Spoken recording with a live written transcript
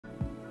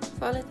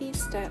Follow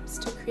these steps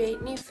to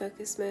create new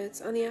focus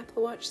modes on the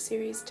Apple Watch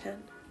Series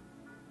 10.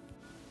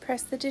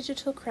 Press the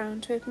digital crown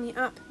to open the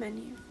App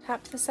menu.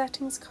 Tap the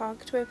Settings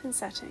cog to open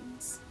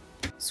Settings.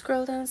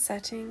 Scroll down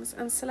Settings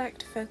and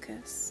select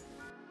Focus.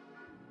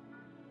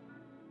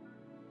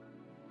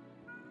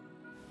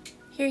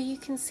 Here you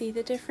can see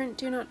the different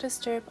Do Not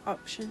Disturb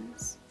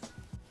options.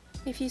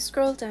 If you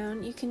scroll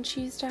down, you can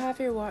choose to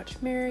have your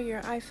watch mirror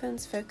your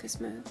iPhone's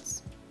focus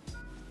modes.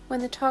 When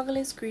the toggle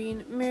is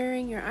green,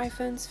 mirroring your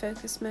iPhone's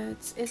focus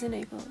modes is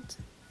enabled.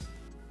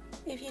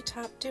 If you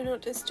tap Do Not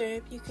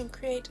Disturb, you can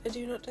create a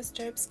Do Not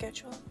Disturb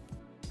schedule.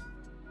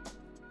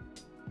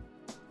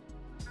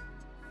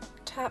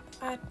 Tap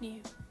Add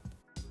New.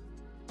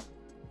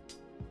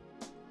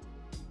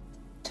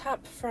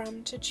 Tap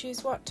From to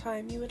choose what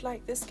time you would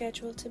like the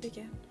schedule to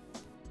begin.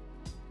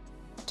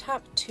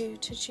 Tap To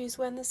to choose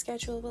when the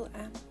schedule will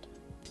end.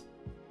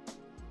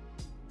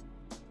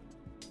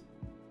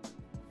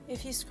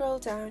 If you scroll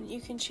down,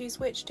 you can choose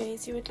which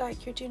days you would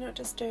like your Do Not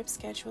Disturb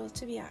schedule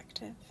to be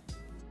active.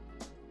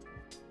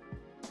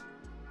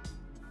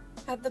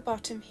 At the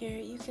bottom here,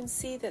 you can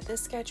see that the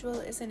schedule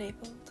is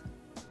enabled.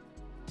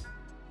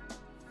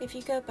 If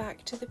you go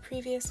back to the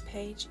previous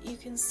page, you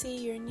can see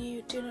your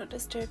new Do Not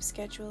Disturb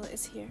schedule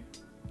is here.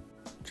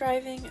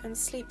 Driving and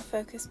sleep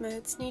focus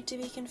modes need to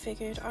be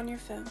configured on your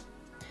phone,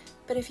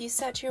 but if you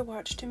set your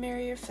watch to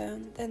mirror your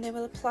phone, then they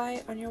will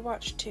apply on your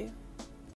watch too.